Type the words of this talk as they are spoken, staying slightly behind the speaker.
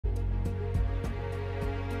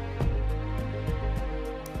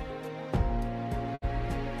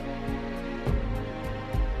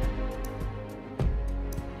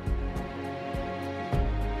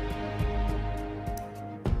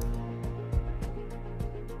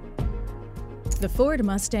The Ford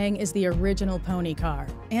Mustang is the original pony car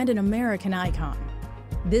and an American icon.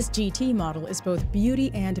 This GT model is both beauty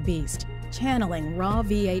and beast, channeling raw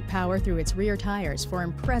V8 power through its rear tires for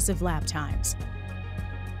impressive lap times.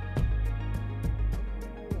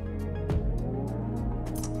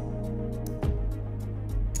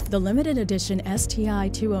 The limited edition STI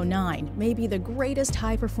 209 may be the greatest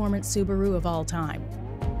high-performance Subaru of all time.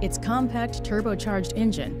 Its compact turbocharged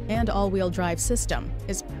engine and all-wheel drive system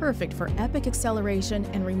is perfect for epic acceleration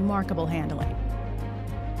and remarkable handling.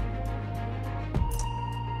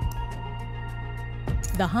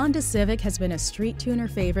 The Honda Civic has been a street tuner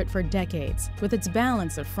favorite for decades with its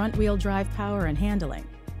balance of front-wheel drive power and handling.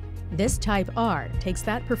 This Type R takes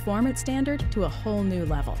that performance standard to a whole new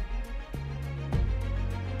level.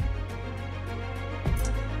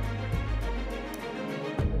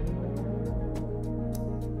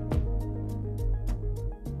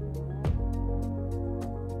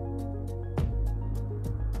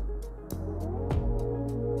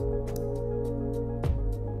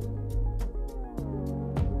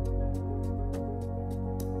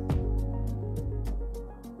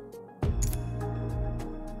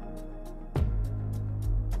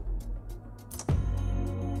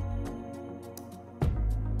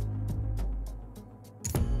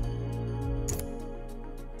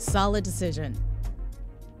 Solid decision.